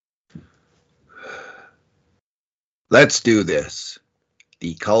Let's do this.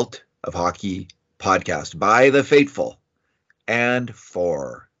 The Cult of Hockey podcast by the faithful and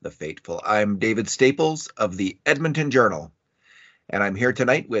for the faithful. I'm David Staples of the Edmonton Journal, and I'm here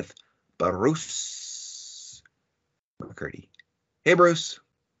tonight with Bruce McCurdy. Hey, Bruce.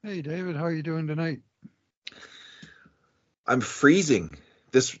 Hey, David. How are you doing tonight? I'm freezing.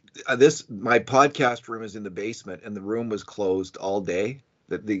 My podcast room is in the basement, and the room was closed all day.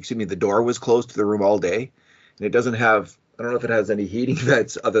 The door was closed to the room all day. And it doesn't have, I don't know if it has any heating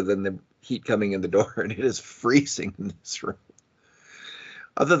vents other than the heat coming in the door, and it is freezing in this room.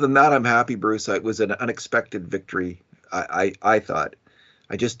 Other than that, I'm happy, Bruce. It was an unexpected victory, I thought.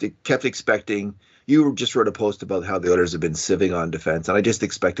 I just kept expecting, you just wrote a post about how the Oilers have been sieving on defense, and I just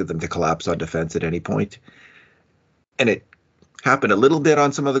expected them to collapse on defense at any point. And it happened a little bit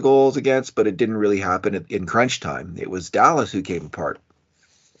on some of the goals against, but it didn't really happen in crunch time. It was Dallas who came apart.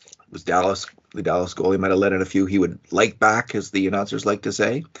 It was the Dallas goalie might have let in a few he would like back, as the announcers like to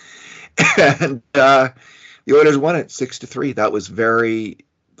say. And the Oilers won it 6-3. That was very,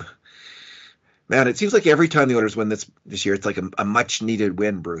 man, it seems like every time the Oilers win this year, it's like a much needed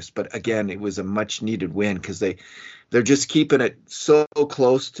win, Bruce. But again, it was a much needed win because they're just keeping it so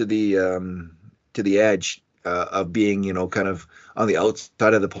close to the edge of being, kind of on the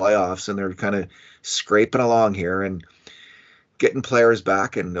outside of the playoffs, and they're kind of scraping along here and getting players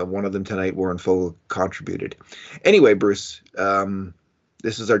back, and one of them tonight, Warren Foegele, contributed. Anyway, Bruce,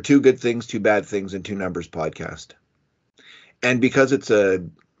 this is our two good things, two bad things, and two numbers podcast. And because it's a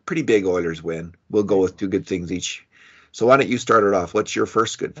pretty big Oilers win, we'll go with two good things each. So why don't you start it off? What's your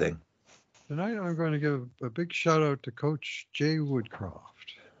first good thing? Tonight I'm going to give a big shout out to Coach Jay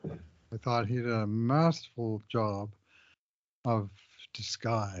Woodcroft. I thought he did a masterful job of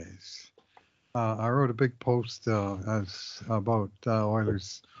disguise. I wrote a big post about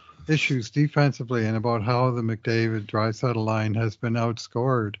Oilers' issues defensively and about how the McDavid-Draisaitl line has been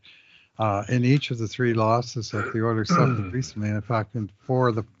outscored in each of the three losses that the Oilers suffered recently. And in fact, in 4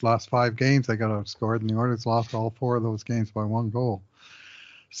 of the last 5 games, they got outscored, and the Oilers lost all 4 of those games by 1 goal.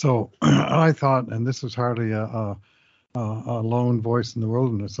 So I thought, and this was hardly a lone voice in the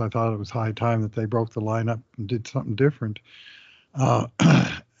wilderness, I thought it was high time that they broke the line up and did something different.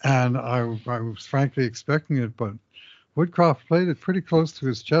 And I was frankly expecting it, but Woodcroft played it pretty close to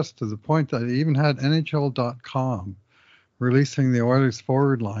his chest, to the point that he even had NHL.com releasing the Oilers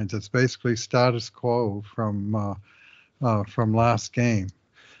forward lines. It's basically status quo from last game.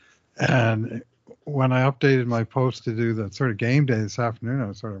 And when I updated my post to do the sort of game day this afternoon, I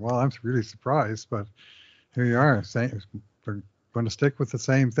was sort of, well, I'm really surprised, but here you are, saying we're going to stick with the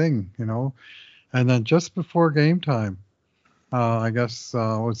same thing, And then just before game time, I guess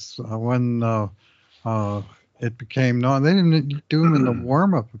was when it became known. They didn't do them in the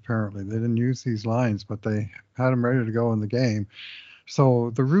warm-up, apparently. They didn't use these lines, but they had them ready to go in the game.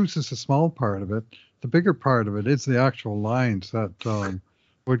 So the ruse is a small part of it. The bigger part of it is the actual lines that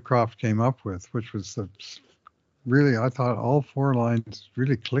Woodcroft came up with, which was really, I thought all 4 lines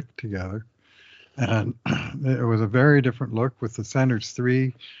really clicked together. And it was a very different look with the centers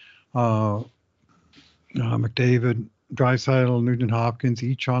 3, McDavid, Draisaitl, Nugent Hopkins,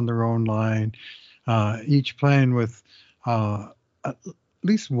 each on their own line, each playing with at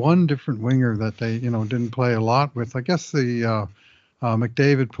least one different winger that they, didn't play a lot with. I guess the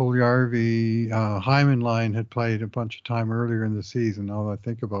McDavid, Puljujarvi, Hyman line had played a bunch of time earlier in the season, now that I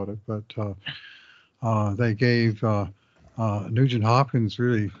think about it. But they gave Nugent Hopkins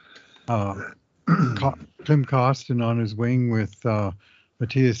really Klim Kostin on his wing with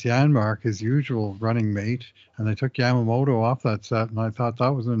Matthias Janmark, his usual running mate, and they took Yamamoto off that set, and I thought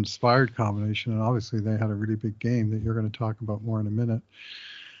that was an inspired combination, and obviously they had a really big game that you're going to talk about more in a minute.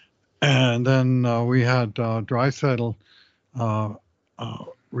 And then we had Draisaitl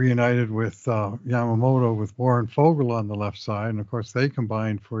reunited with Yamamoto with Warren Foegele on the left side, and of course they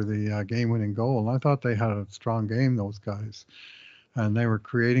combined for the game-winning goal, and I thought they had a strong game, those guys, and they were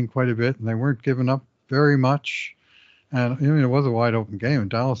creating quite a bit, and they weren't giving up very much. And it was a wide open game, and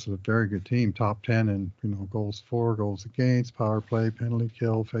Dallas is a very good team, top 10 in goals for, goals against, power play, penalty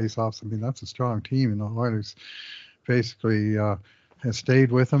kill, face-offs. I mean, that's a strong team, and the Oilers basically has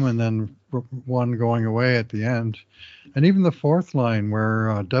stayed with them, and then one going away at the end. And even the fourth line,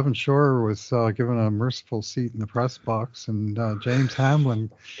 where Devon Shore was given a merciful seat in the press box, and James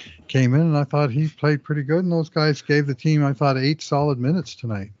Hamblin came in, and I thought he played pretty good, and those guys gave the team, I thought, 8 solid minutes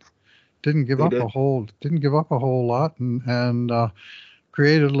tonight. Didn't give up a whole lot, and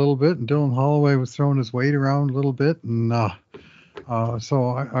created a little bit. And Dylan Holloway was throwing his weight around a little bit, and so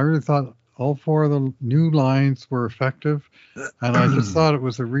I really thought All four of the new lines were effective, and I just thought it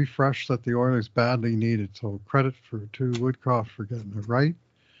was a refresh that the Oilers badly needed. So credit to Woodcroft for getting it right,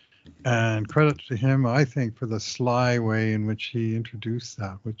 and credit to him, I think, for the sly way in which he introduced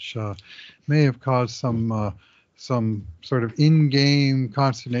that, which may have caused some sort of in-game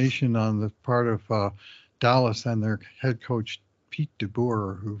consternation on the part of Dallas and their head coach Pete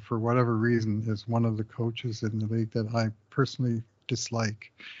DeBoer, who, for whatever reason, is one of the coaches in the league that I personally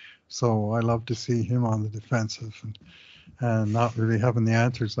dislike. So I love to see him on the defensive and not really having the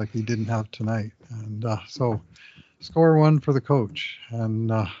answers like he didn't have tonight. And so score one for the coach. And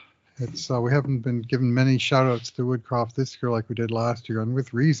it's we haven't been given many shout outs to Woodcroft this year like we did last year, and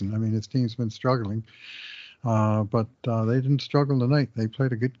with reason. I mean, his team's been struggling. But they didn't struggle tonight. They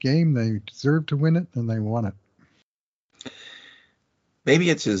played a good game. They deserved to win it, and they won it.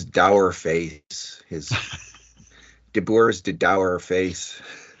 Maybe it's his dour face, his DeBoer's dour face.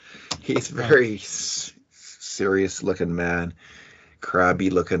 He's very serious looking man,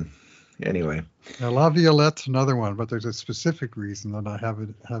 crabby looking. Anyway. Now, Laviolette's another one, but there's a specific reason that I have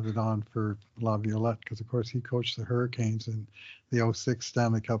it on for Laviolette, because of course he coached the Hurricanes in the 06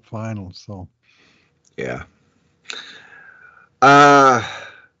 Stanley Cup Finals. So. Yeah.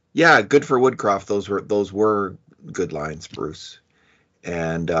 Yeah, good for Woodcroft. Those were good lines, Bruce.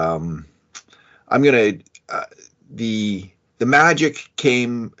 And I'm gonna the magic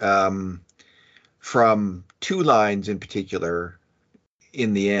came from two lines in particular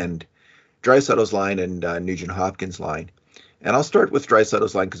in the end, Draisaitl's line and Nugent Hopkins' line. And I'll start with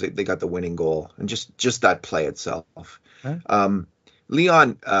Draisaitl's line because they got the winning goal and just that play itself. Okay.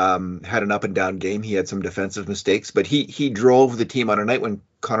 Leon had an up and down game. He had some defensive mistakes, but he drove the team on a night when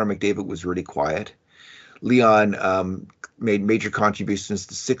Connor McDavid was really quiet. Leon made major contributions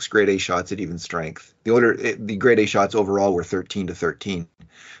to 6 grade A shots at even strength. The grade A shots overall were 13-13.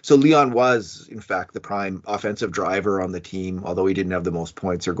 So Leon was, in fact, the prime offensive driver on the team, although he didn't have the most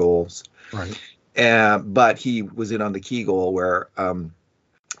points or goals. Right. But he was in on the key goal where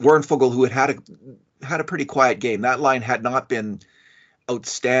Warren Foegele, who had a pretty quiet game, that line had not been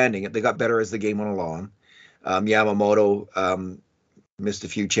outstanding. They got better as the game went along. Yamamoto missed a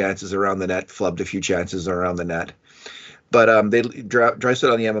few chances around the net, flubbed a few chances around the net. But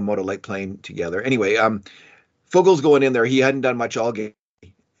Draisaitl and Yamamoto like playing together. Anyway, Fogel's going in there. He hadn't done much all game,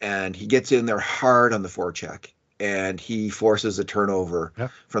 and he gets in there hard on the forecheck, and he forces a turnover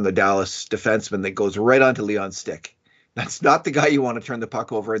from the Dallas defenseman that goes right onto Leon's stick. That's not the guy you want to turn the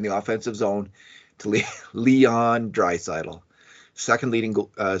puck over in the offensive zone to Leon Draisaitl, second leading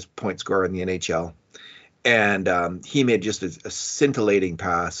point scorer in the NHL. And he made just a scintillating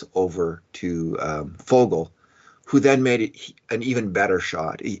pass over to Foegele, who then made it an even better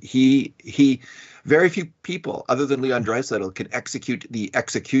shot. He very few people other than Leon Draisaitl can execute the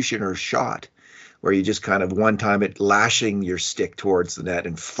executioner's shot, where you just kind of one time it lashing your stick towards the net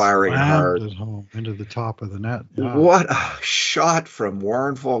and firing hard home into the top of the net. Yeah. What a shot from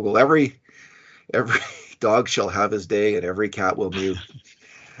Warren Foegele! Every dog shall have his day, and every cat will mew.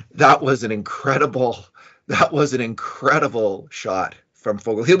 That was an incredible shot from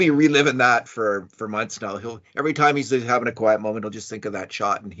Foegele. He'll be reliving that for months now. Every time he's having a quiet moment, he'll just think of that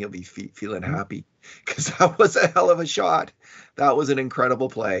shot and he'll be feeling happy, because that was a hell of a shot. That was an incredible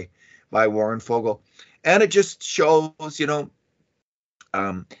play by Warren Foegele. And it just shows,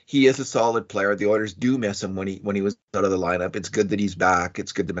 he is a solid player. The Oilers do miss him when he was out of the lineup. It's good that he's back.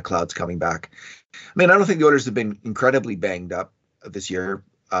 It's good that McLeod's coming back. I mean, I don't think the Oilers have been incredibly banged up this year.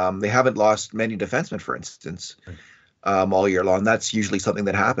 They haven't lost many defensemen, for instance, all year long. That's usually something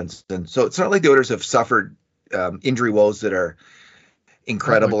that happens. And so it's not like the Oilers have suffered injury woes that are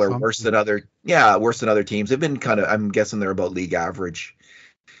incredible or worse than other teams. They've been I'm guessing they're about league average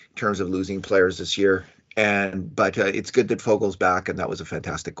in terms of losing players this year. But it's good that Fogel's back, and that was a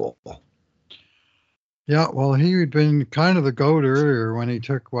fantastic goal. Yeah, well, he had been kind of the goat earlier when he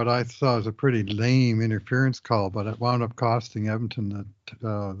took what I thought was a pretty lame interference call, but it wound up costing Edmonton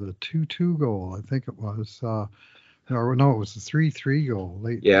the 2-2 goal, I think it was. It was the 3-3 goal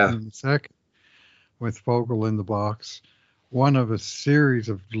late in the second with Foegele in the box. One of a series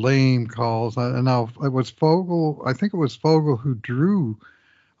of lame calls. And now it was Foegele, I think it was Foegele who drew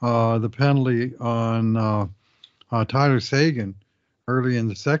the penalty on Tyler Seguin early in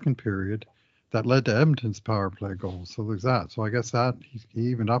the second period that led to Edmonton's power play goal. So there's that. So I guess that he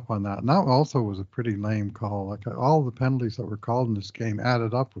evened up on that. And that also was a pretty lame call. Like all the penalties that were called in this game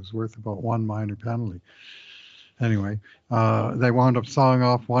added up was worth about one minor penalty. Anyway, they wound up sawing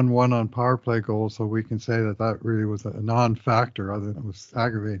off 1-1 on power play goals, so we can say that really was a non-factor, other than it was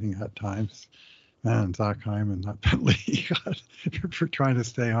aggravating at times. man, Zach Hyman, that penalty he got for trying to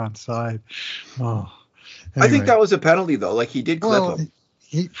stay onside. Oh, I think anyway. that was a penalty though. Like he did clip him.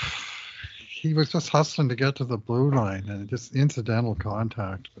 He was just hustling to get to the blue line and just incidental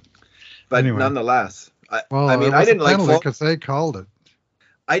contact. But anyway, nonetheless, I mean, I didn't like because they called it.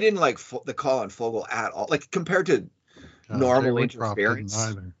 I didn't like the call on Foegele at all. Like compared to normal interference,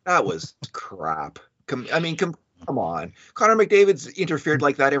 that was crap. I mean, come on. Connor McDavid's interfered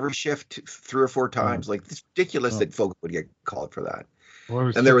like that every shift 3 or 4 times. Like it's ridiculous that Foegele would get called for that.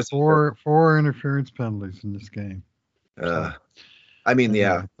 Well, there was four interference penalties in this game. I mean,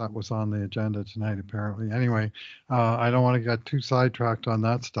 anyway, that was on the agenda tonight, apparently. Anyway, I don't want to get too sidetracked on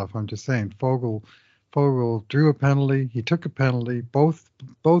that stuff. I'm just saying, Foegele drew a penalty. He took a penalty. Both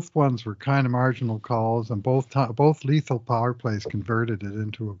ones were kind of marginal calls, and both lethal power plays converted it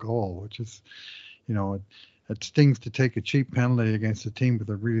into a goal, which is, it stings to take a cheap penalty against a team with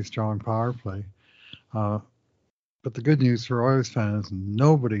a really strong power play. But the good news for Oilers fans is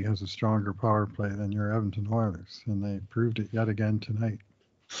nobody has a stronger power play than your Edmonton Oilers, and they proved it yet again tonight.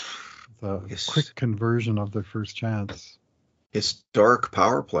 The quick conversion of their first chance. Historic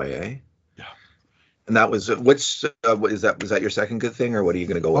power play, eh? Yeah. And that was what is that? Was that your second good thing, or what are you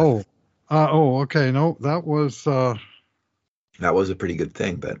going to go with? Okay. No, that was. That was a pretty good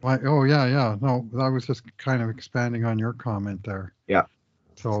thing, but. Yeah. No, I was just kind of expanding on your comment there. Yeah.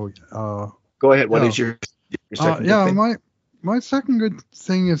 So. Go ahead. What is your second good thing? My second good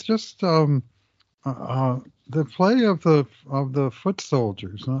thing is just the play of the foot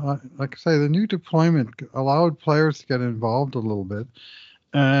soldiers. Like I say, the new deployment allowed players to get involved a little bit,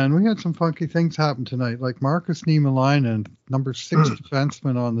 and we had some funky things happen tonight. Like Markus Niemelainen, number 6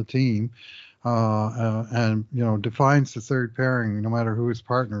 defenseman on the team, and defines the third pairing no matter who his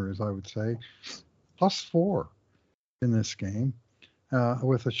partner is. I would say +4 in this game.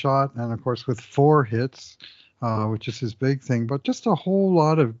 With a shot and, of course, with 4 hits, which is his big thing. But just a whole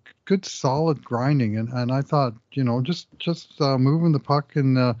lot of good, solid grinding. And I thought, just moving the puck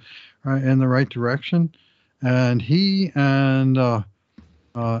in the right direction. And he and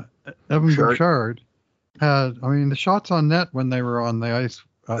Evan Bouchard had, the shots on net when they were on the ice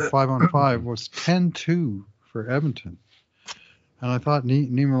 5-on-5 was 10-2 for Edmonton. And I thought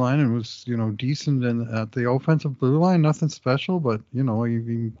Niemelainen was, decent at the offensive blue line, nothing special, but he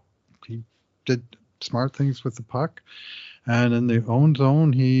did smart things with the puck. And in the own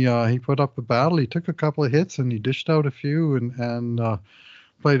zone, he put up a battle. He took a couple of hits and he dished out a few and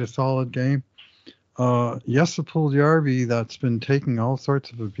played a solid game. Jesse Puljujarvi, that's been taking all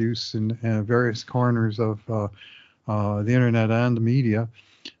sorts of abuse in various corners of the internet and the media.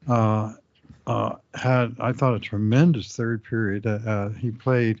 Had, I thought, a tremendous third period.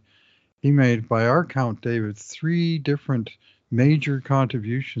 He made, by our count, David, 3 different major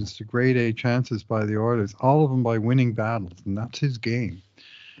contributions to grade A chances by the Oilers, all of them by winning battles, and that's his game,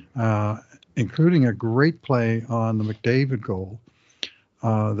 including a great play on the McDavid goal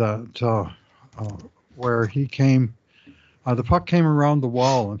where he came, the puck came around the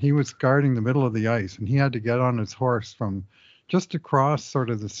wall, and he was guarding the middle of the ice, and he had to get on his horse from just across sort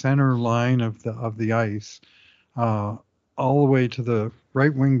of the center line of the ice, all the way to the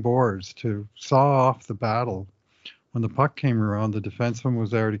right wing boards to saw off the battle. When the puck came around, the defenseman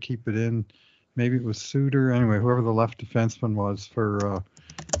was there to keep it in. Maybe it was Suter, anyway, whoever the left defenseman was for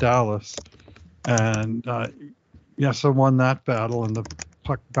Dallas. And Yessa won that battle, and the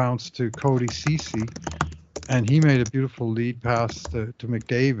puck bounced to Cody Ceci, and he made a beautiful lead pass to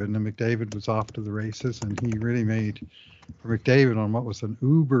McDavid, and McDavid was off to the races, and he really made, for McDavid on what was an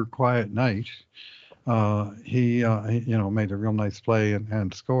uber quiet night, he made a real nice play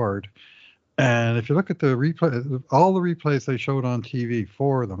and scored. And if you look at the replay, all the replays they showed on TV,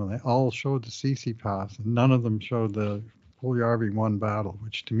 4 of them, and they all showed the Ceci pass, and none of them showed the Puljujarvi one battle,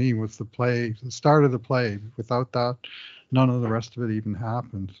 which to me was the start of the play. Without that, none of the rest of it even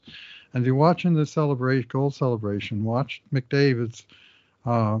happens. And if you're watching the goal celebration, watch McDavid's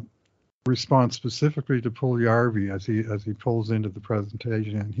response specifically to Puljujarvi as he pulls into the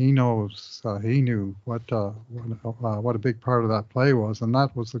presentation, and he knew what a big part of that play was, and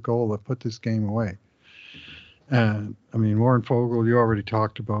that was the goal that put this game away. And Warren Foegele, you already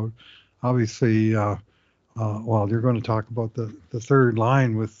talked about. Obviously, you're going to talk about the third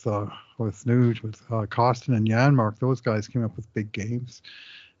line with Nuge, with Kostin and Janmark. Those guys came up with big games,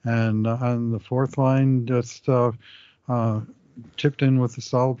 and the fourth line just chipped in with a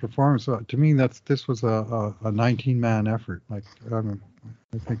solid performance. So to me, this was a 19-man effort. I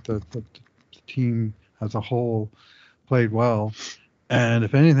think the team as a whole played well, and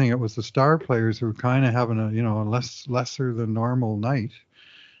if anything, it was the star players who were kind of having a lesser than normal night,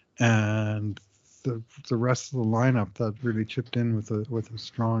 and the rest of the lineup that really chipped in with a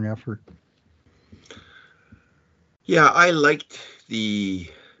strong effort. Yeah, I liked the.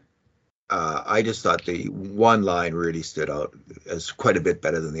 I just thought the one line really stood out as quite a bit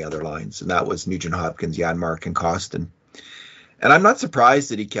better than the other lines, and that was Nugent Hopkins, Janmark, and Kostin. And I'm not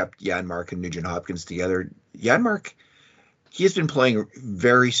surprised that he kept Janmark and Nugent Hopkins together. Janmark, he has been playing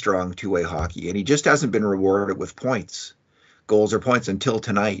very strong two-way hockey, and he just hasn't been rewarded with points, goals or points until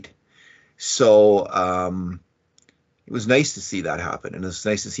tonight. So it was nice to see that happen, and it's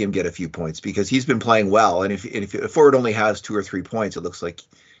nice to see him get a few points because he's been playing well. And if a forward only has 2 or 3 points, it looks like,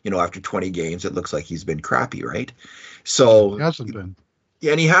 after 20 games, it looks like he's been crappy, right? So he hasn't been.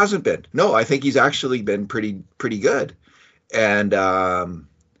 Yeah, and he hasn't been. No, I think he's actually been pretty good. And let's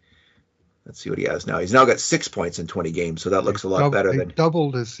see what he has now. He's now got 6 points in 20 games, so that looks a lot better than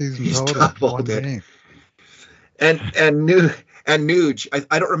doubled his season total. Doubled it. Game. And Nuge,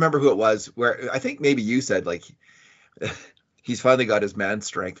 I don't remember who it was. Where I think maybe you said like he's finally got his man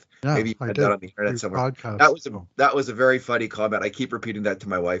strength. Yeah, maybe you had that on the internet somewhere. That was a very funny comment. I keep repeating that to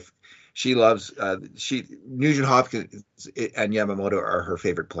my wife. She loves Nugent Hopkins and Yamamoto are her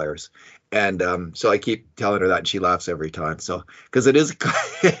favorite players, and so I keep telling her that, and she laughs every time. So because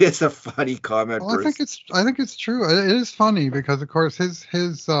it's a funny comment. Well, I think it's true. It is funny because of course his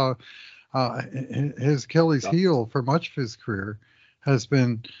Achilles heel for much of his career has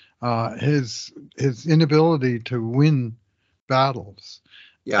been his inability to win battles.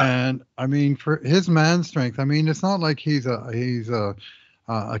 Yeah. And I mean, for his man strength, I mean, it's not like he's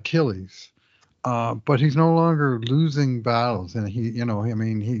Achilles, but he's no longer losing battles, and he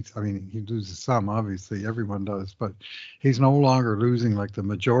loses some, obviously everyone does, but he's no longer losing like the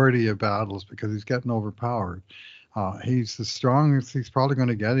majority of battles because he's getting overpowered. He's the strongest he's probably going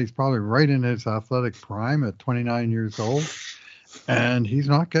to get. He's probably right in his athletic prime at 29 years old, and he's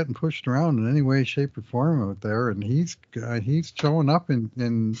not getting pushed around in any way, shape, or form out there. And he's showing up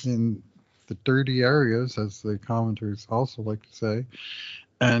in the dirty areas, as the commenters also like to say,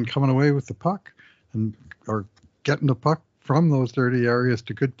 and coming away with the puck, or getting the puck from those dirty areas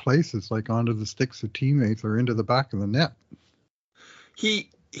to good places, like onto the sticks of teammates or into the back of the net.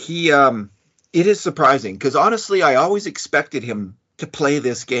 It is surprising because honestly, I always expected him to play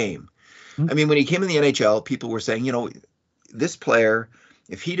this game. Mm-hmm. I mean, when he came in the NHL, people were saying, this player,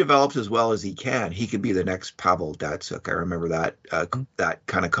 if he develops as well as he can, he could be the next Pavel Datsyuk. I remember that that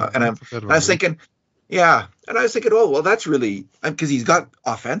kind of, and I was thinking, yeah, and I was thinking, oh well, that's really because he's got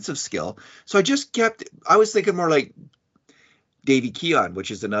offensive skill. So I was thinking more like Davy Keon,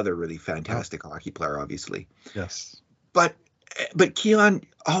 which is another really fantastic hockey player, obviously. Yes, but Keon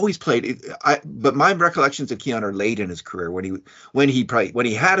always played. But my recollections of Keon are late in his career when he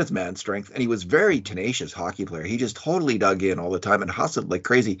had his man strength, and he was very tenacious hockey player. He just totally dug in all the time and hustled like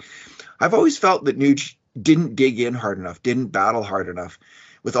crazy. I've always felt that Nuge didn't dig in hard enough, didn't battle hard enough.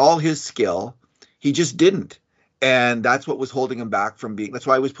 With all his skill, he just didn't, and that's what was holding him back from being. That's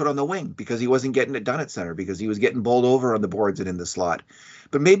why he was put on the wing, because he wasn't getting it done at center, because he was getting bowled over on the boards and in the slot.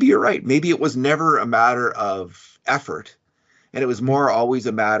 But maybe you're right. Maybe it was never a matter of effort, and it was more always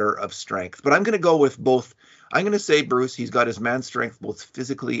a matter of strength. But I'm going to go with both. I'm going to say, Bruce, he's got his man strength both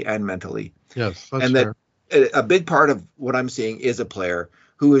physically and mentally. Yes, that's and fair. That a big part of what I'm seeing is a player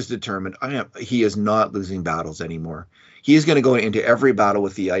who is determined. He is not losing battles anymore. He is going to go into every battle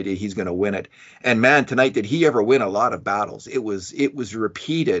with the idea he's going to win it. And man, tonight, did he ever win a lot of battles? It was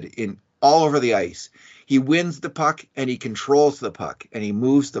repeated in all over the ice. He wins the puck, and he controls the puck, and he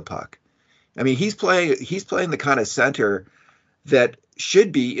moves the puck. I mean, he's playing the kind of center that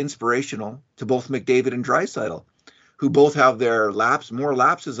should be inspirational to both McDavid and Draisaitl, who both have their more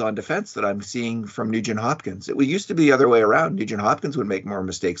lapses on defense that I'm seeing from Nugent Hopkins. It used to be the other way around. Nugent Hopkins would make more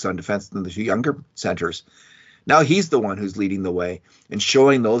mistakes on defense than the two younger centers. Now he's the one who's leading the way and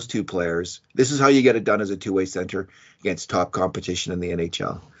showing those two players, this is how you get it done as a two-way center against top competition in the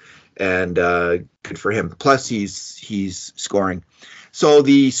NHL. And good for him. Plus, he's scoring. So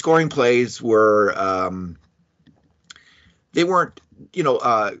the scoring plays were they weren't,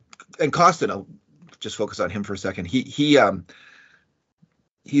 and Kostin, I'll just focus on him for a second. He's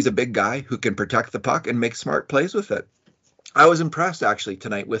a big guy who can protect the puck and make smart plays with it. I was impressed actually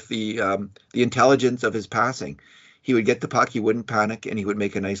tonight with the intelligence of his passing. He would get the puck, he wouldn't panic, and he would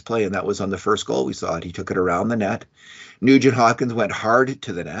make a nice play. And that was on the first goal we saw it. He took it around the net. Nugent Hopkins went hard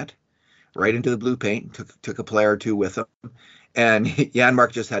to the net, right into the blue paint, took a player or two with him. And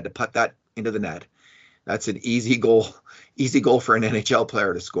Janmark just had to put that into the net. That's an easy goal for an NHL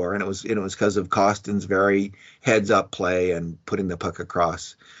player to score. And it was because of Kostin's very heads up play and putting the puck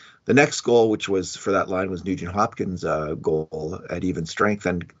across. The next goal, which was for that line, was Nugent Hopkins' goal at even strength,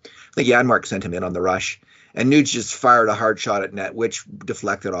 and I think Janmark sent him in on the rush, and Nuge just fired a hard shot at net, which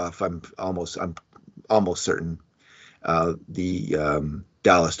deflected off. I'm almost certain the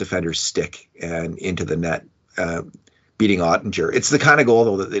Dallas defender's stick and into the net, beating Ottinger. It's the kind of goal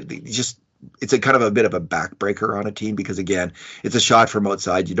though that it's a kind of a bit of a backbreaker on a team, because again, it's a shot from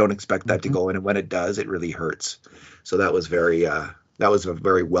outside. You don't expect that to go in, and when it does, it really hurts. So that was a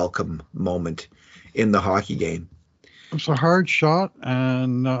very welcome moment in the hockey game. It's a hard shot,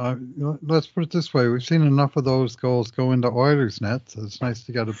 and let's put it this way: we've seen enough of those goals go into Oilers' nets. It's nice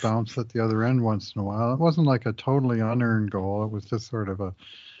to get a bounce at the other end once in a while. It wasn't like a totally unearned goal. It was just sort of a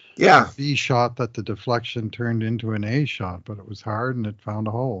B shot that the deflection turned into an A shot, but it was hard and it found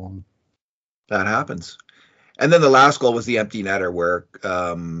a hole. That happens. And then the last goal was the empty netter, where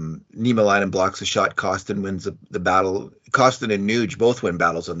Niemelainen blocks a shot. Kostin wins the battle. Kostin and Nuge both win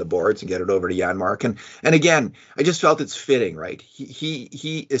battles on the boards and get it over to Janmark. And again, I just felt it's fitting, right?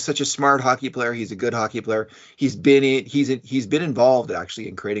 He is such a smart hockey player. He's a good hockey player. He's been involved actually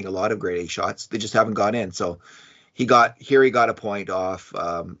in creating a lot of grade A shots. They just haven't gone in. So he got a point off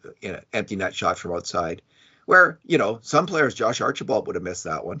in an empty net shot from outside, where, some players, Josh Archibald would have missed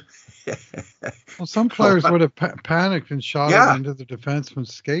that one. Well, some players would have panicked and shot it into the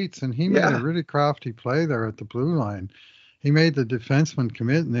defenseman's skates, and he made a really crafty play there at the blue line. He made the defenseman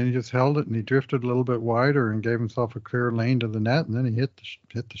commit, and then he just held it, and he drifted a little bit wider and gave himself a clear lane to the net, and then he hit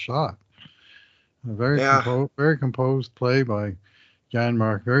the shot. A very composed play by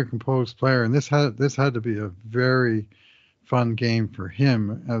Janmark, very composed player, and this had to be a very fun game for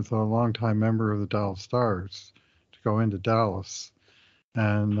him as a longtime member of the Dallas Stars to go into Dallas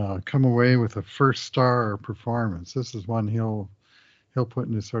and come away with a first star performance. This is one he'll put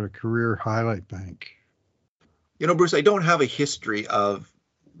in his sort of career highlight bank. Bruce, I don't have a history of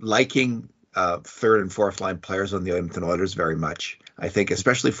liking third and fourth line players on the Edmonton Oilers very much. I think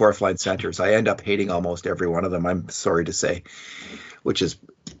especially fourth line centers, I end up hating almost every one of them, I'm sorry to say, which is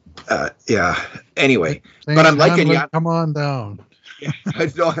anyway. James but I'm liking Hamlin, come on down.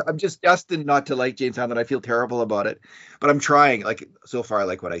 I'm just destined not to like James Hamlin. I feel terrible about it, but I'm trying. So far, I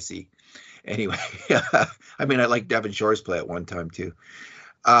like what I see. Anyway, I mean, I like Devin Shore's play at one time too.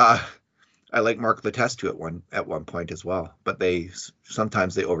 I like Mark Letestu at one point as well, but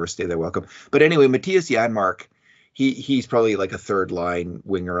sometimes they overstay their welcome. But anyway, Matthias Janmark, he's probably like a third line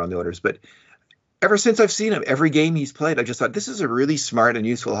winger on the Oilers, but ever since I've seen him, every game he's played, I just thought, this is a really smart and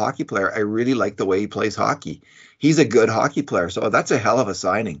useful hockey player. I really like the way he plays hockey. He's a good hockey player, so that's a hell of a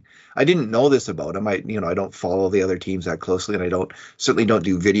signing. I didn't know this about him. I don't follow the other teams that closely, and I certainly don't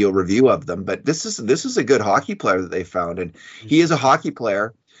do video review of them. But this is a good hockey player that they found, and he is a hockey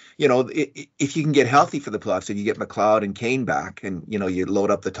player. If you can get healthy for the playoffs and you get McLeod and Kane back, and you load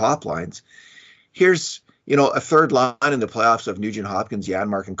up the top lines, here's a third line in the playoffs of Nugent Hopkins,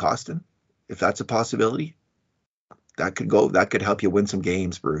 Janmark, and Kostin. If that's a possibility, that could help you win some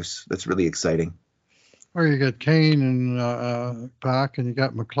games, Bruce. That's really exciting. Or you get Kane and back, and you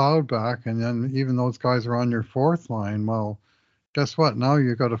got McLeod back, and then even those guys are on your fourth line. Well, guess what? Now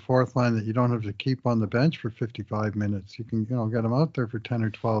you've got a fourth line that you don't have to keep on the bench for 55 minutes. You can get them out there for 10 or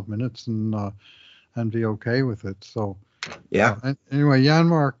 12 minutes and be okay with it. So yeah. Anyway,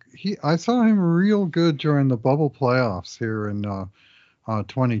 Janmark, I saw him real good during the bubble playoffs here in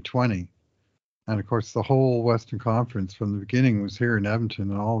 2020. And, of course, the whole Western Conference from the beginning was here in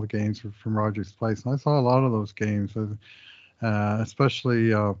Edmonton, and all the games were from Rogers Place. And I saw a lot of those games,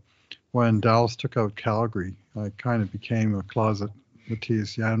 especially when Dallas took out Calgary. I kind of became a closet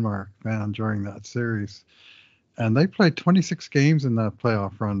Matthias Janmark fan during that series. And they played 26 games in that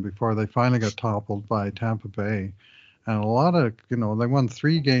playoff run before they finally got toppled by Tampa Bay. And a lot of, they won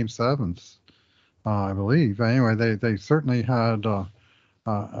 3 Game 7s, I believe. Anyway, they certainly had...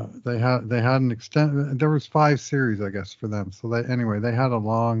 they had an extent. There was 5 series, I guess, for them. So they had a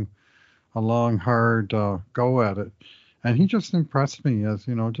long, hard go at it, and he just impressed me as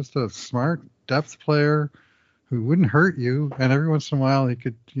just a smart depth player who wouldn't hurt you, and every once in a while he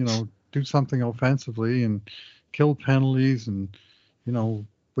could do something offensively and kill penalties and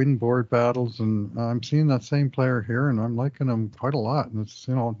win board battles. And I'm seeing that same player here, and I'm liking him quite a lot. And it's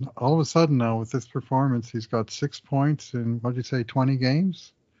all of a sudden now with this performance, he's got 6 points in 20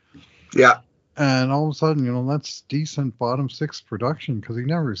 games. Yeah. And all of a sudden, that's decent bottom 6 production, because he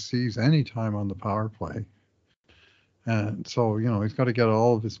never sees any time on the power play. And so he's got to get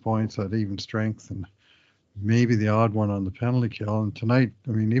all of his points at even strength and maybe the odd one on the penalty kill. And tonight,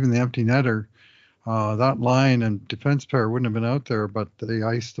 even the empty netter. That line and defense pair wouldn't have been out there, but they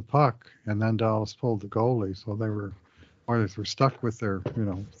iced the puck, and then Dallas pulled the goalie, so they were Oilers were stuck with their,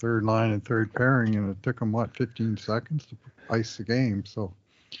 third line and third pairing, and it took them 15 seconds to ice the game. So,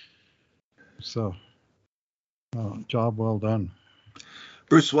 job well done.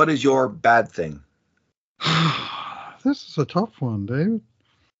 Bruce, what is your bad thing? This is a tough one, David.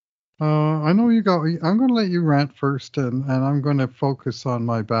 I know you got. I'm going to let you rant first, and I'm going to focus on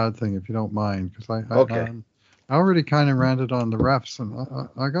my bad thing, if you don't mind, because I already kind of ranted on the refs, and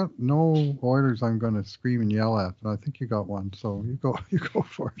I got no Oilers I'm going to scream and yell at. I think you got one, so you go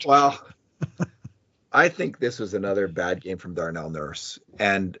for it. Well, I think this was another bad game from Darnell Nurse,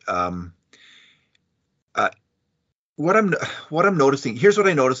 and what I'm noticing. Here's what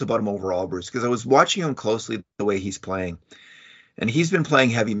I noticed about him overall, Bruce, because I was watching him closely the way he's playing, and he's been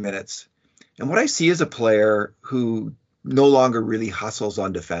playing heavy minutes. And what I see is a player who no longer really hustles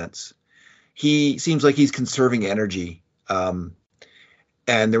on defense. He seems like he's conserving energy. And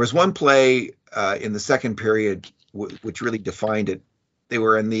there was one play in the second period which really defined it. They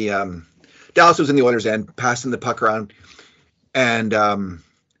were in the Dallas was in the Oilers' end, passing the puck around, and the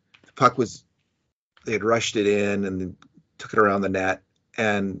puck they had rushed it in and took it around the net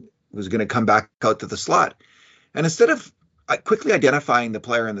and was going to come back out to the slot. And instead of quickly identifying the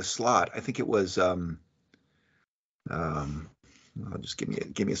player in the slot, I think it was I'll just give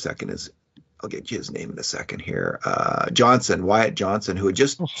me a second. I'll get you his name in a second here. Wyatt Johnson, who had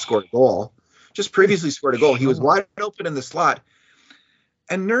just scored a goal, just previously scored a goal. He was wide open in the slot,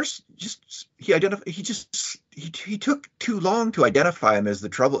 and Nurse he took too long to identify him as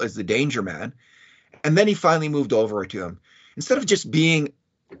the danger man, and then he finally moved over to him instead of just being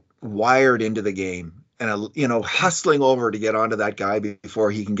wired into the game and hustling over to get onto that guy before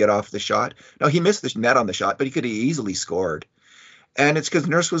he can get off the shot. Now he missed the net on the shot, but he could have easily scored, and it's because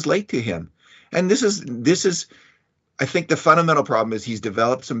Nurse was late to him. And this is, I think the fundamental problem is he's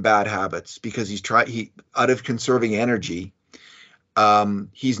developed some bad habits because out of conserving energy,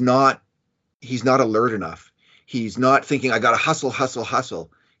 he's not alert enough. He's not thinking I got to hustle.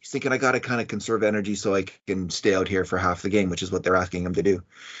 He's thinking I got to kind of conserve energy so I can stay out here for half the game, which is what they're asking him to do.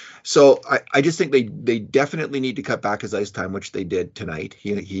 So I just think they definitely need to cut back his ice time, which they did tonight.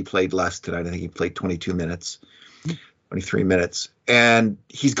 He played less tonight. I think he played 23 minutes, and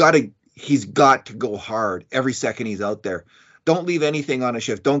he's got to go hard every second he's out there. Don't leave anything on a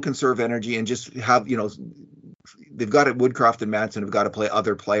shift. Don't conserve energy and just have, they've got it. Woodcroft and Manson have got to play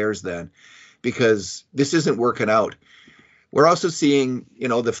other players then, because this isn't working out. We're also seeing,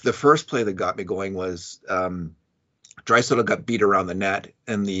 the first play that got me going was Draisaitl got beat around the net,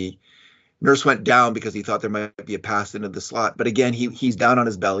 and the Nurse went down because he thought there might be a pass into the slot. But again, he's down on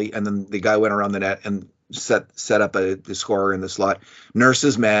his belly, and then the guy went around the net and set up the scorer in the slot.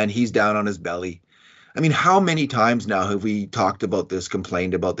 Nurse's man, he's down on his belly. I mean, how many times now have we talked about this,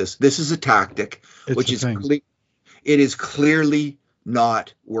 complained about this? This is a tactic, it is clearly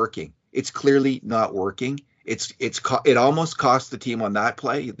not working. It's clearly not working. It almost cost the team on that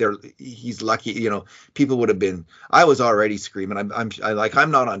play. He's lucky, people would have been. I was already screaming.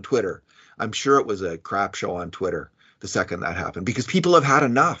 I'm not on Twitter. I'm sure it was a crap show on Twitter the second that happened, because people have had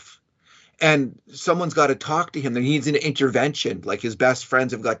enough. And someone's got to talk to him. There needs an intervention. Like, his best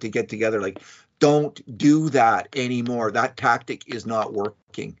friends have got to get together. Like, don't do that anymore. That tactic is not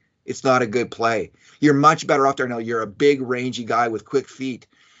working. It's not a good play. You're much better off there now. You're a big, rangy guy with quick feet.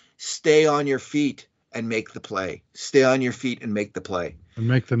 Stay on your feet and make the play. Stay on your feet and make the play. And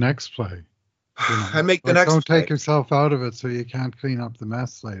make the next play. And make the next play. Don't take yourself out of it so you can't clean up the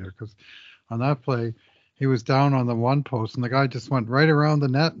mess later. Because on that play, he was down on the one post, and the guy just went right around the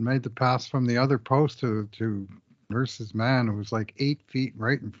net and made the pass from the other post to Nurse's man, who was like 8 feet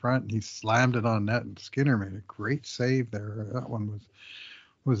right in front, and he slammed it on net, and Skinner made a great save there. That one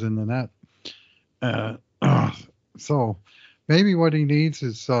was in the net. So maybe what he needs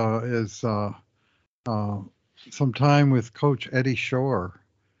is some time with Coach Eddie Shore,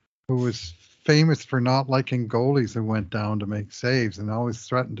 who was famous for not liking goalies who went down to make saves and always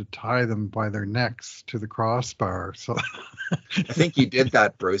threatened to tie them by their necks to the crossbar. So I think he did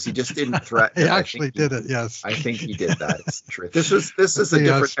that, Bruce. He just didn't threaten. He actually did it. Yes, I think he did that. It's true. This is a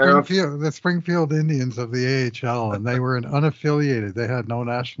different era. The Springfield Indians of the AHL, and they were an unaffiliated. They had no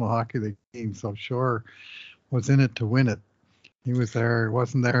National Hockey League team, so Shore was in it to win it. He was there,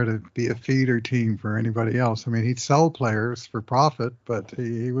 wasn't there to be a feeder team for anybody else. I mean, he'd sell players for profit, but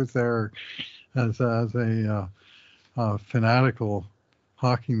he was there as a fanatical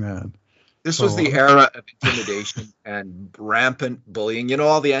hockey man. This was the era of intimidation and rampant bullying.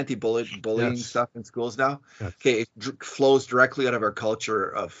 All the anti-bullying stuff in schools now. Yes. Okay, it flows directly out of our culture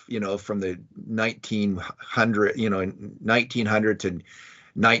of, from the 1900 to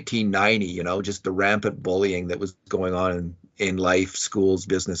 1990, just the rampant bullying that was going on in life, schools,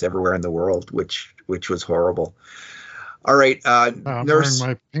 business, everywhere in the world, which was horrible. All right, I'm wearing Nurse.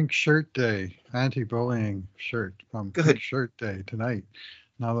 my pink shirt day, anti-bullying shirt from Pink Good. Shirt Day tonight.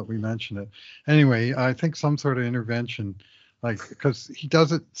 Now that we mention it, anyway, I think some sort of intervention, like because he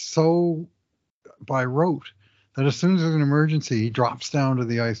does it so by rote that as soon as there's an emergency, he drops down to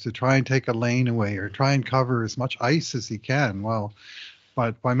the ice to try and take a lane away or try and cover as much ice as he can. Well,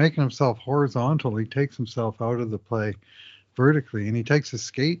 but by making himself horizontal, he takes himself out of the play vertically, and he takes his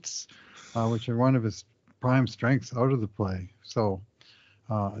skates, which are one of his prime strengths, out of the play. So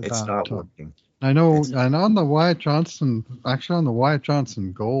It's not working. I know, and on the Wyatt Johnson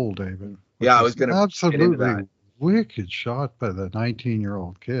goal, David. Yeah, I was going to absolutely wicked shot by the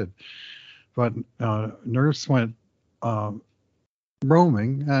 19-year-old kid. But Nurse went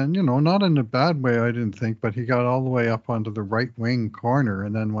roaming, and not in a bad way, I didn't think, but he got all the way up onto the right wing corner,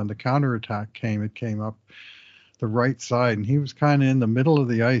 and then when the counterattack came, it came up the right side, and he was kind of in the middle of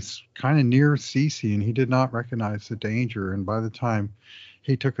the ice, kind of near Ceci, and he did not recognize the danger. And by the time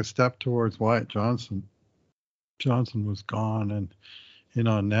he took a step towards Wyatt Johnson was gone and in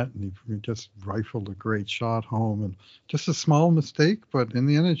on net, and he just rifled a great shot home. And just a small mistake, but in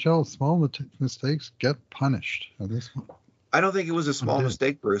the NHL, small mistakes get punished. And this one, I don't think it was a small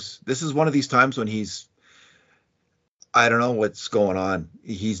mistake, Bruce. This is one of these times when I don't know what's going on.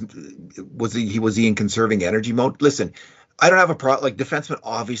 Was he in conserving energy mode? Listen, I don't have a problem. Like, defensemen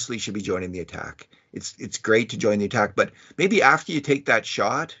obviously should be joining the attack. It's great to join the attack, but maybe after you take that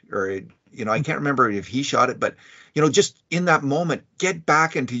shot, or I can't remember if he shot it, but just in that moment, get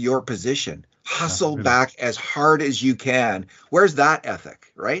back into your position, hustle back as hard as you can. Where's that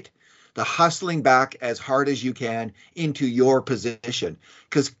ethic, right? The hustling back as hard as you can into your position,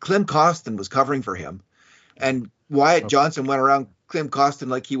 because Klim Kostin was covering for him, and Wyatt Johnson went around Klim Kostin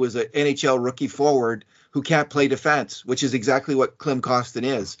like he was an NHL rookie forward who can't play defense, which is exactly what Klim Kostin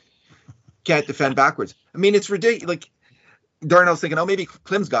is. Can't defend backwards. I mean, it's ridiculous. Like, Darnell's thinking, oh, maybe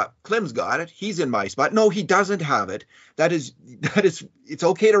Klim's got it. He's in my spot. No, he doesn't have it. That is, it's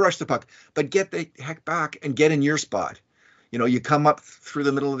okay to rush the puck, but get the heck back and get in your spot. You come up through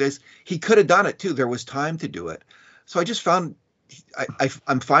the middle of this. He could have done it too. There was time to do it. So I just found,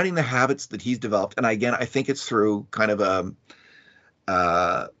 I'm finding the habits that he's developed. And again, I think it's through kind of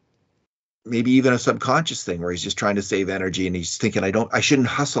maybe even a subconscious thing where he's just trying to save energy, and he's thinking, I shouldn't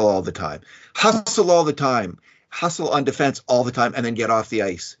hustle all the time. Hustle all the time. Hustle on defense all the time, and then get off the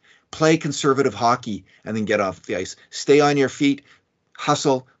ice. Play conservative hockey and then get off the ice. Stay on your feet,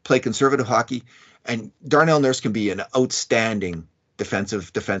 hustle, play conservative hockey. And Darnell Nurse can be an outstanding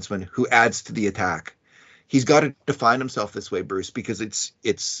defenseman who adds to the attack. He's got to define himself this way, Bruce, because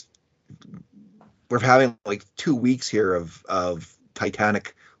we're having like 2 weeks here of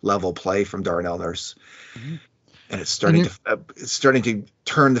Titanic level play from Darnell Nurse. Mm-hmm. And it's starting to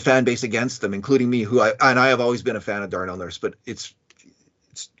turn the fan base against them, including me, I have always been a fan of Darnell Nurse, but it's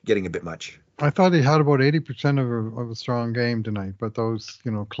getting a bit much. I thought he had about 80% of a strong game tonight, but those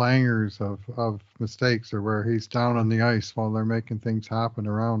clangers of mistakes, or where he's down on the ice while they're making things happen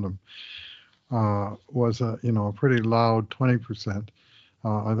around him, was a pretty loud 20%.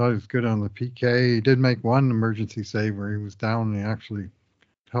 I thought he was good on the PK. He did make one emergency save where he was down and he actually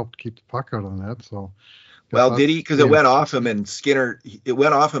helped keep the puck out of the net. So. Well, did he? Because it went off him, and then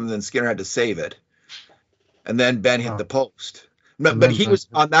Skinner had to save it, and then Ben hit the post. But he was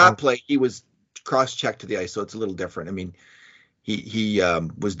on that play. He was cross-checked to the ice, so it's a little different. I mean, he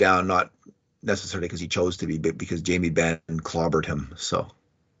was down not necessarily because he chose to be, but because Jamie Benn clobbered him. So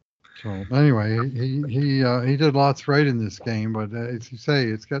anyway, he did lots right in this game, but as you say,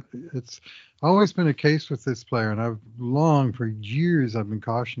 it's always been a case with this player, and for years I've been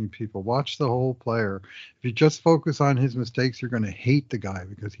cautioning people, watch the whole player. If you just focus on his mistakes, you're going to hate the guy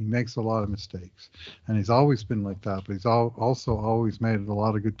because he makes a lot of mistakes, and he's always been like that, but he's also always made a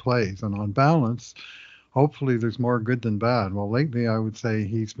lot of good plays, and on balance, hopefully there's more good than bad. Well, lately I would say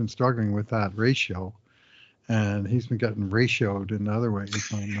he's been struggling with that ratio, and he's been getting ratioed in other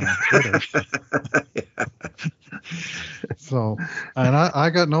ways on Twitter. So, and I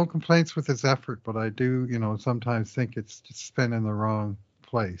got no complaints with his effort, but I do, sometimes think it's just spent in the wrong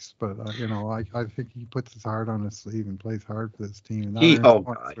place. But I think he puts his heart on his sleeve and plays hard for this team. And he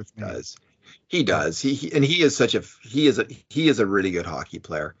does. He does. He is a really good hockey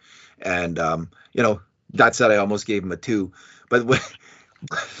player. And that said, I almost gave him a 2. But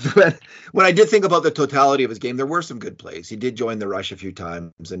when I did think about the totality of his game, there were some good plays. He did join the rush a few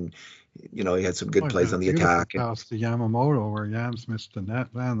times, and he had some good Oh, he plays had a on the beautiful attack. And pass to Yamamoto where Yams missed the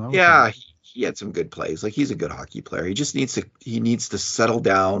net. Man, that was yeah, he had some good plays. Like, he's a good hockey player. He needs to settle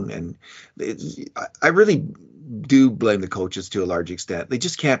down, and I really do blame the coaches to a large extent. They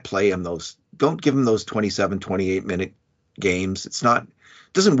just can't play him those. Don't give him those 27, 28-minute games.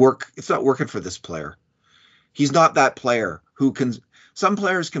 Doesn't work. It's not working for this player. He's not that player who can. Some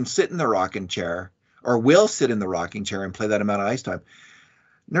players can sit in the rocking chair or will sit in the rocking chair and play that amount of ice time.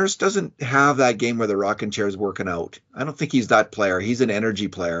 Nurse doesn't have that game where the rocking chair is working out. I don't think he's that player. He's an energy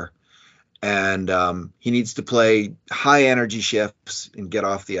player, and he needs to play high energy shifts and get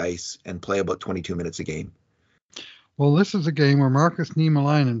off the ice and play about 22 minutes a game. Well, this is a game where Markus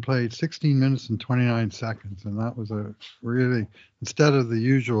Niemelainen played 16 minutes and 29 seconds, and that was a really, instead of the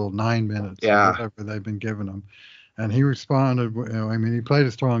usual 9 minutes or whatever they've been giving him. And he responded. He played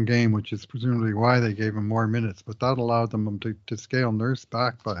a strong game, which is presumably why they gave him more minutes. But that allowed them to scale Nurse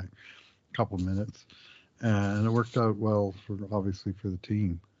back by a couple minutes, and it worked out well obviously for the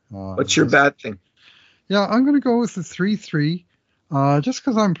team. What's your bad thing? Yeah, I'm going to go with the 3-3, just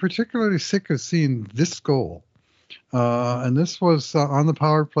because I'm particularly sick of seeing this goal. And this was on the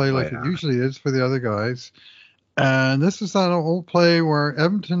power play it usually is for the other guys. And this is that old play where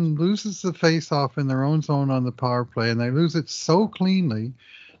Edmonton loses the face-off in their own zone on the power play, and they lose it so cleanly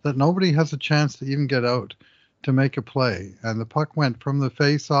that nobody has a chance to even get out to make a play. And the puck went from the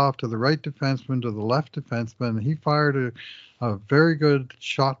face-off to the right defenseman to the left defenseman. He fired a very good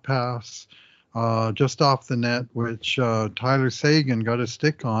shot pass just off the net, which Tyler Seguin got a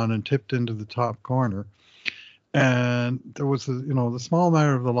stick on and tipped into the top corner. And there was, the small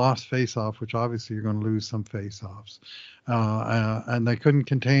matter of the lost face-off, which obviously you're going to lose some face-offs. And they couldn't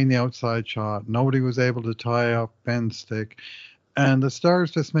contain the outside shot. Nobody was able to tie up Ben's stick. And the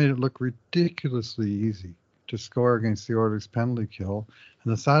Stars just made it look ridiculously easy to score against the Oilers' penalty kill.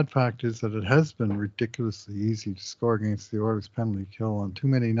 And the sad fact is that it has been ridiculously easy to score against the Oilers' penalty kill on too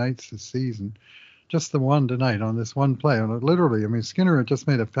many nights this season. Just the one tonight on this one play. And literally, Skinner had just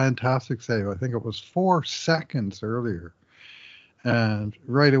made a fantastic save. I think it was 4 seconds earlier. And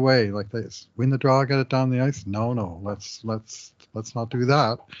right away, like, they win the draw, get it down the ice. No, let's not do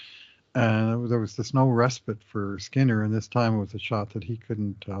that. And there was just no respite for Skinner. And this time it was a shot that he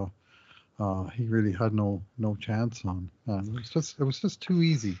couldn't. He really had no chance on. And it was just too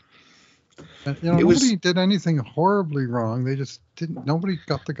easy. And, nobody did anything horribly wrong. They just didn't. Nobody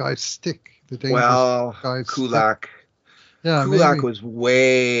got the guy's stick. Kulak. Yeah, Kulak was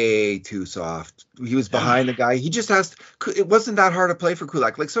way too soft. He was behind the guy. He just has. It wasn't that hard to play for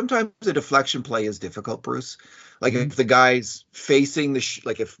Kulak. Like, sometimes a deflection play is difficult, Bruce. Like, if the guy's facing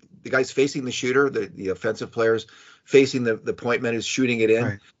if the guy's facing the shooter, the offensive player's facing the point man who's shooting it in.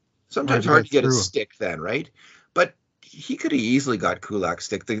 Right. Sometimes hard to get a stick then, right? But he could have easily got Kulak's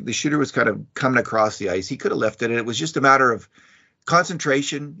stick. The shooter was kind of coming across the ice. He could have lifted it. It was just a matter of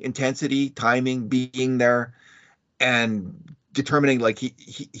concentration, intensity, timing, being there, and determining, like,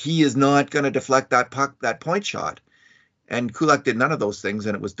 he is not going to deflect that puck, that point shot. And Kulak did none of those things,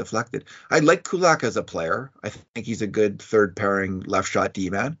 and it was deflected. I like Kulak as a player. I think he's a good third pairing left shot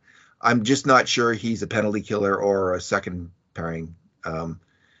D-man. I'm just not sure he's a penalty killer or a second pairing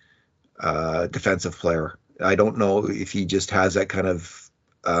defensive player. I don't know if he just has that kind of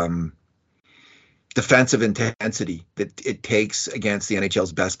defensive intensity that it takes against the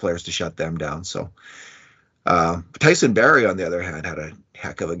NHL's best players to shut them down. So Tyson Barrie, on the other hand, had a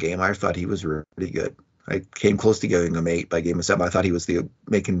heck of a game. I thought he was really good. I came close to giving him 8 by game of 7. I thought he was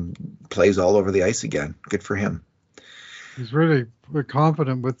making plays all over the ice again. Good for him. He's really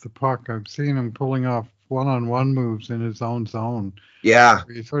confident with the puck. I've seen him pulling off one-on-one moves in his own zone. Yeah.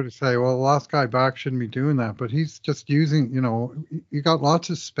 You sort of say, well, the last guy back shouldn't be doing that, but he's just using, you got lots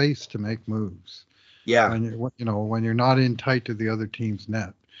of space to make moves. Yeah. When you're not in tight to the other team's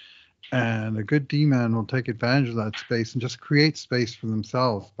net. And a good D-man will take advantage of that space and just create space for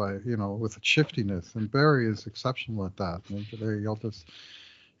themselves by, with shiftiness. And Barrie is exceptional at that. You'll just,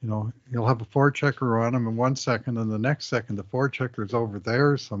 you'll have a forechecker on him in 1 second, and the next second the forechecker is over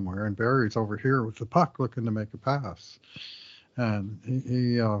there somewhere, and Barrie's over here with the puck looking to make a pass. And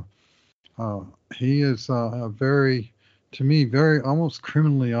he is a very, to me, very almost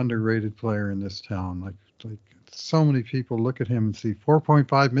criminally underrated player in this town. Like so many people look at him and see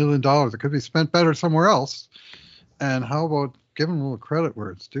 $4.5 million. It could be spent better somewhere else. And how about giving him a little credit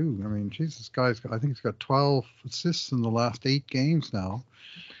where it's due? I think he's got 12 assists in the last 8 games now.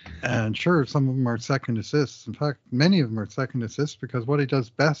 And sure, some of them are second assists. In fact, many of them are second assists because what he does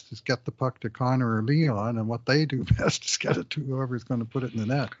best is get the puck to Connor or Leon, and what they do best is get it to whoever's going to put it in the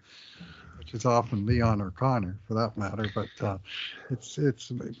net, which is often Leon or Connor, for that matter. But it's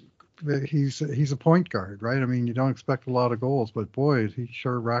he's a point guard, right? I mean, you don't expect a lot of goals, but boy, he's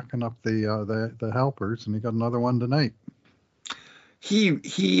sure racking up the helpers, and he got another one tonight. He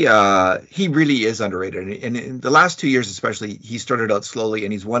really is underrated, and in the last 2 years especially, he started out slowly,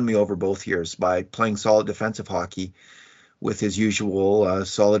 and he's won me over both years by playing solid defensive hockey with his usual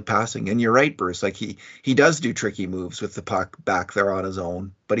solid passing. And you're right, Bruce. Like he does do tricky moves with the puck back there on his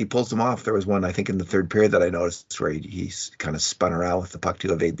own, but he pulls them off. There was one, I think, in the third period that I noticed where he's kind of spun around with the puck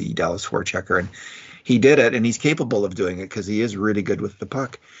to evade the Dallas forechecker, and he did it, and he's capable of doing it because he is really good with the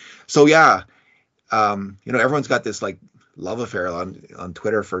puck. So yeah, everyone's got this like love affair on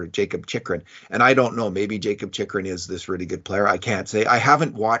Twitter for Jakob Chychrun, and I don't know. Maybe Jakob Chychrun is this really good player. I can't say. I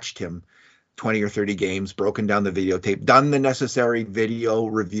haven't watched him 20 or 30 games, broken down the videotape, done the necessary video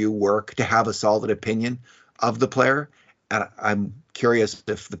review work to have a solid opinion of the player. And I'm curious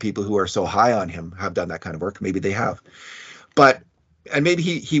if the people who are so high on him have done that kind of work. Maybe they have. And maybe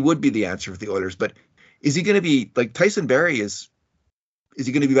he would be the answer for the Oilers. But is he going to be like Tyson Barrie? Is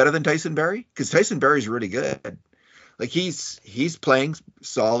he going to be better than Tyson Barrie? Because Tyson Barrie is really good. Like he's playing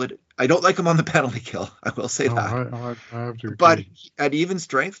solid. I don't like him on the penalty kill. I will say that. I have to agree. But at even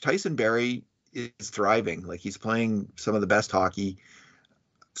strength, Tyson Barrie is thriving. Like he's playing some of the best hockey,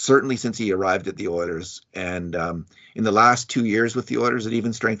 certainly since he arrived at the Oilers. And in the last 2 years with the Oilers at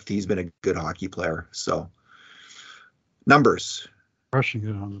even strength, he's been a good hockey player. So numbers. Crushing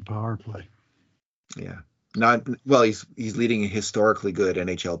it on the power play. Yeah. He's leading a historically good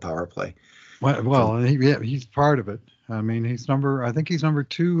NHL power play. Well, he's part of it. I mean, I think he's number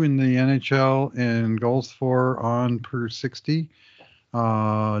 2 in the NHL in goals for on per 60.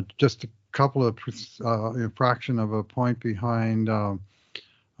 Just a couple of fraction of a point behind.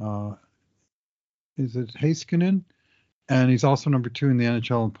 Is it Heiskanen? And he's also number 2 in the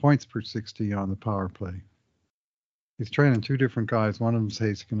NHL in points per 60 on the power play. He's training 2 different guys. One of them's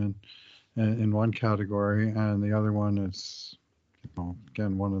Heiskanen in one category, and the other one is,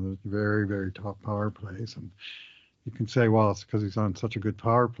 again, one of the very, very top power plays. And you can say, well, it's because he's on such a good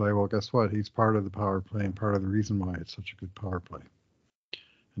power play. Well, guess what? He's part of the power play and part of the reason why it's such a good power play.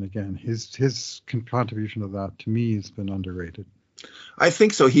 And again, his contribution to that, to me, has been underrated. I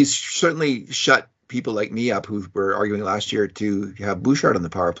think so. He's certainly shut people like me up who were arguing last year to have Bouchard on the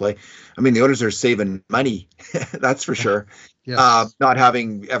power play. I mean, the Oilers are saving money, that's for sure. Yes. Not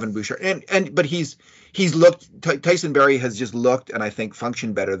having Evan Bouchard, but he's looked. Tyson Barrie has just looked and I think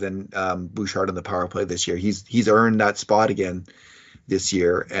functioned better than Bouchard on the power play this year. He's earned that spot again this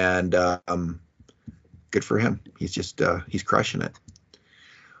year, and good for him. He's just he's crushing it.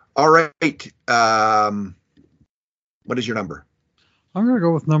 All right, what is your number? I'm going to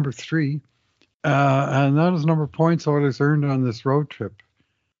go with number 3, and that is number of points Oilers earned on this road trip.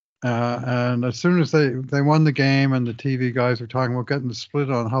 And as soon as they won the game, and the TV guys were talking about getting the split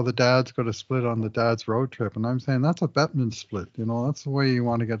on how the dad's got to split on the dad's road trip, and I'm saying that's a Bettman split. That's the way you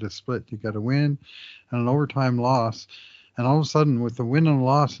want to get a split. You get a win and an overtime loss, and all of a sudden with the win and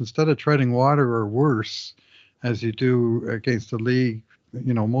loss, instead of treading water or worse, as you do against the league,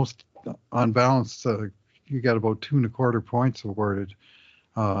 most on balance, you get about 2.25 points awarded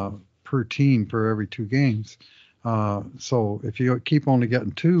per team for every 2 games. So if you keep only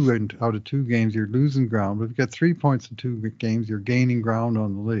getting 2 out of 2 games, you're losing ground. But if you get 3 points in 2 games, you're gaining ground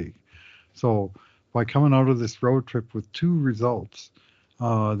on the league. So by coming out of this road trip with 2 results, the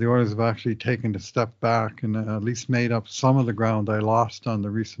Oilers have actually taken a step back and at least made up some of the ground they lost on the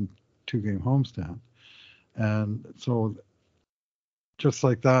recent 2-game homestand. And so just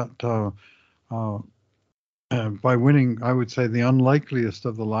like that, by winning, I would say the unlikeliest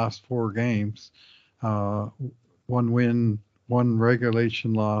of the last 4 games, 1 win, 1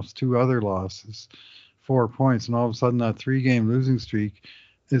 regulation loss, 2 other losses, 4 points, and all of a sudden that 3-game losing streak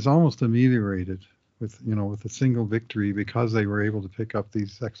is almost ameliorated with a single victory because they were able to pick up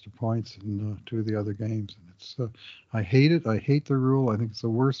these extra points in 2 of the other games. And it's I hate it. I hate the rule. I think it's the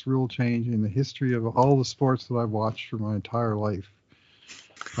worst rule change in the history of all the sports that I've watched for my entire life.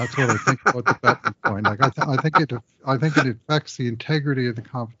 That's what I think about the betting point. Like I think it affects the integrity of the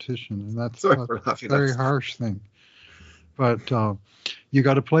competition, and that's a very harsh thing. But you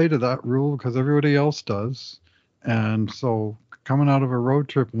got to play to that rule because everybody else does, and so coming out of a road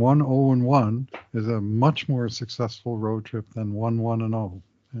trip 1-0-1 is a much more successful road trip than 1-1-0,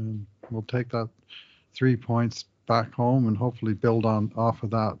 and we'll take that 3 points back home and hopefully build off of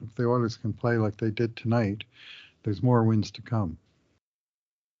that. If the Oilers can play like they did tonight, there's more wins to come.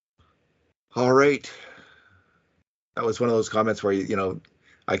 All right. That was one of those comments where,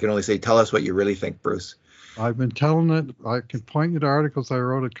 I can only say, tell us what you really think, Bruce. I've been telling it. I can point you to articles I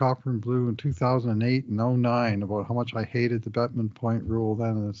wrote at Copper and Blue in 2008 and 09 about how much I hated the Bettman point rule then,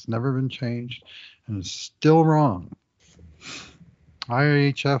 and it's never been changed, and it's still wrong.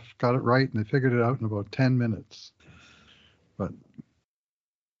 IIHF got it right, and they figured it out in about 10 minutes. But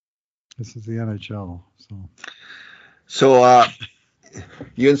this is the NHL, So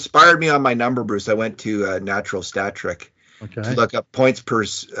you inspired me on my number, Bruce. I went to Natural Stat Trick to look up points per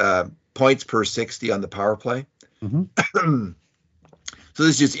 60 on the power play. Mm-hmm. So this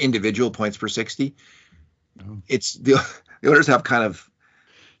is just individual points per 60. It's the Oilers have kind of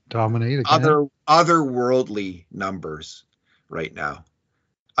dominate otherworldly numbers right now.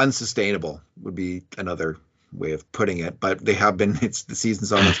 Unsustainable would be another way of putting it, but they have been. It's the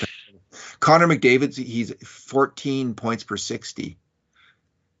season's almost. Connor McDavid, he's 14 points per 60.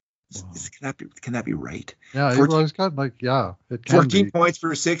 Wow. Can that be right? Yeah, 14, he's got it can 14 be. points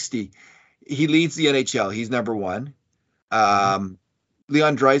per 60. He leads the NHL. He's number one. Leon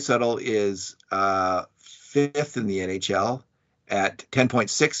Draisaitl is fifth in the NHL at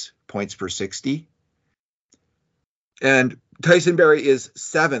 10.6 points per 60. And Tyson Barrie is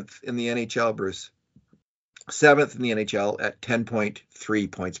seventh in the NHL, Bruce. Seventh in the NHL at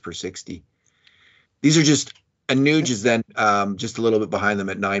 10.3 points per 60. These are just, Nuge is then just a little bit behind them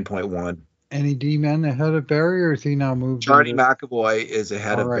at 9.1. Any D-men ahead of Barrie, or is he now moved? Charlie McAvoy is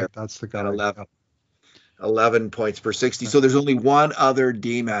ahead of Barrie. That's the guy. At 11 points per 60. So there's only one other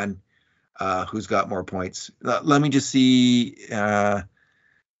D-man who's got more points. Let me just see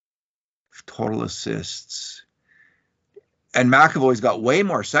total assists. And McAvoy's got way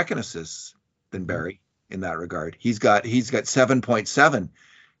more second assists than Barrie in that regard. He's got 7.7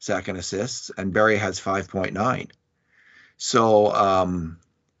 second assists, and Barrie has 5.9. So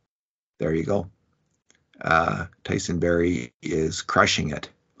there you go. Tyson Barrie is crushing it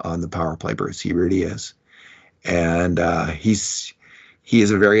on the power play, Bruce. He really is. And he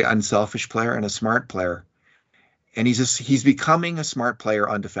is a very unselfish player and a smart player. And he's becoming a smart player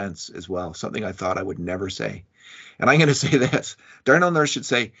on defense as well, something I thought I would never say. And I'm going to say this. Darnell Nurse should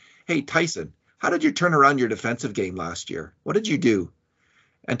say, hey, Tyson, how did you turn around your defensive game last year? What did you do?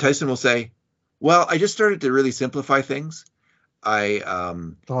 And Tyson will say, well, I just started to really simplify things. I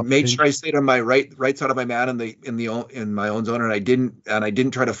made sure I stayed on my right side of my man in my own zone, and I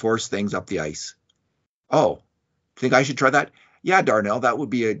didn't try to force things up the ice. Oh, think I should try that? Yeah, Darnell, that would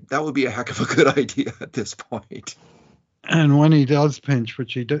be a heck of a good idea at this point. And when he does pinch,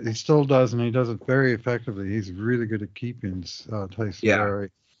 which he still does, and he does it very effectively, he's really good at keeping Tyson Barrie.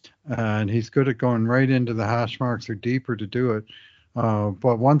 And he's good at going right into the hash marks or deeper to do it.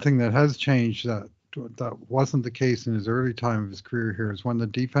 But one thing that has changed that wasn't the case in his early time of his career here is when the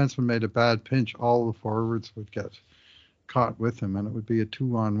defenseman made a bad pinch, all the forwards would get caught with him, and it would be a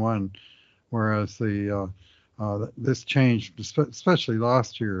 2-on-1. Whereas this changed, especially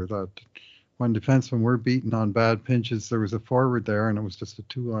last year, that when defensemen were beaten on bad pinches, there was a forward there, and it was just a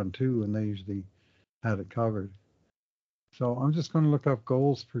 2-on-2, and they usually had it covered. So I'm just going to look up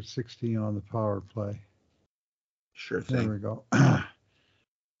goals per 60 on the power play. Sure thing. There we go.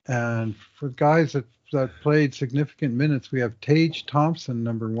 And for guys that played significant minutes, we have Tage Thompson,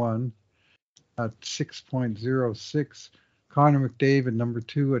 number one, at 6.06. Connor McDavid, number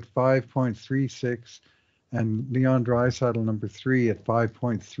two, at 5.36. And Leon Draisaitl, number three, at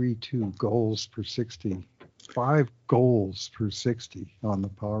 5.32 goals per 60. 5 goals per 60 on the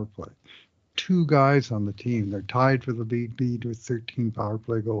power play. 2 guys on the team. They're tied for the lead with 13 power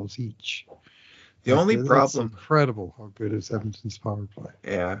play goals each. The only problem, incredible how good is Edmonton's power play.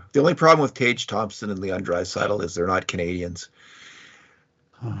 Yeah. The only problem with Tage Thompson and Leon Draisaitl is they're not Canadians.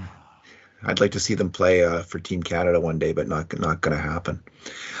 I'd like to see them play for Team Canada one day, but not going to happen.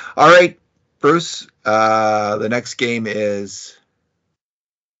 All right, Bruce. The next game is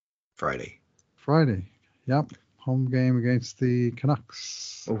Friday. Yep. Home game against the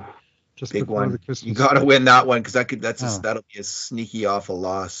Canucks. Oh, just big before one. The Christmas. You got to win that one because that'll be a sneaky awful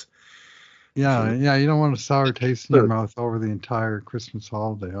loss. Yeah, you don't want a sour taste in your mouth over the entire Christmas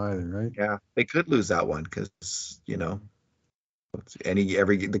holiday either, right? Yeah, they could lose that one because the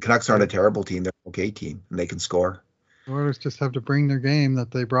Canucks aren't a terrible team; they're an okay team, and they can score. The Oilers just have to bring their game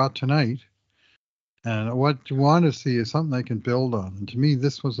that they brought tonight, and what you want to see is something they can build on. And to me,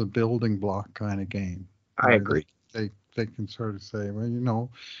 this was a building block kind of game. I agree. They can sort of say, well,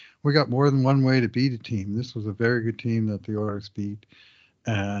 we got more than one way to beat a team. This was a very good team that the Oilers beat.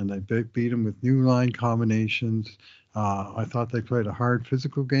 And they beat them with new line combinations. I thought they played a hard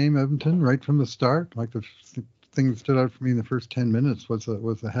physical game, Edmonton, right from the start. Like the thing that stood out for me in the first 10 minutes was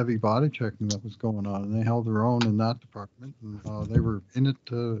the heavy body checking that was going on, and they held their own in that department, and they were in it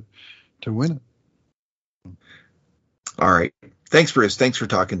to win it. All right. Thanks, Bruce. Thanks for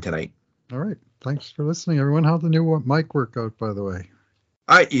talking tonight. All right. Thanks for listening, everyone. How'd the new mic work out, by the way?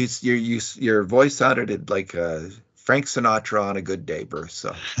 Your voice sounded like Frank Sinatra on a good day, Bruce.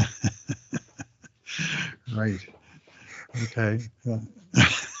 So. Right. Okay.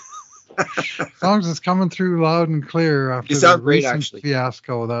 As long as it's coming through loud and clear after the recent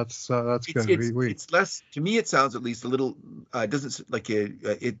fiasco, that's good. It's less, to me, it sounds at least a little, it doesn't like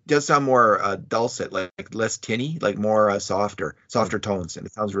it does sound more dulcet, like less tinny, like more softer tones, and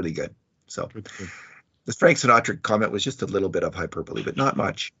it sounds really good. So good. The Frank Sinatra comment was just a little bit of hyperbole, but not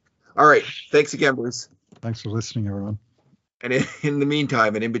much. All right. Thanks again, Bruce. Thanks for listening, everyone. And in the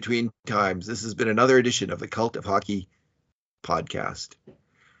meantime, and in between times, this has been another edition of the Cult of Hockey podcast.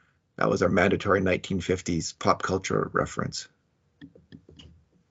 That was our mandatory 1950s pop culture reference.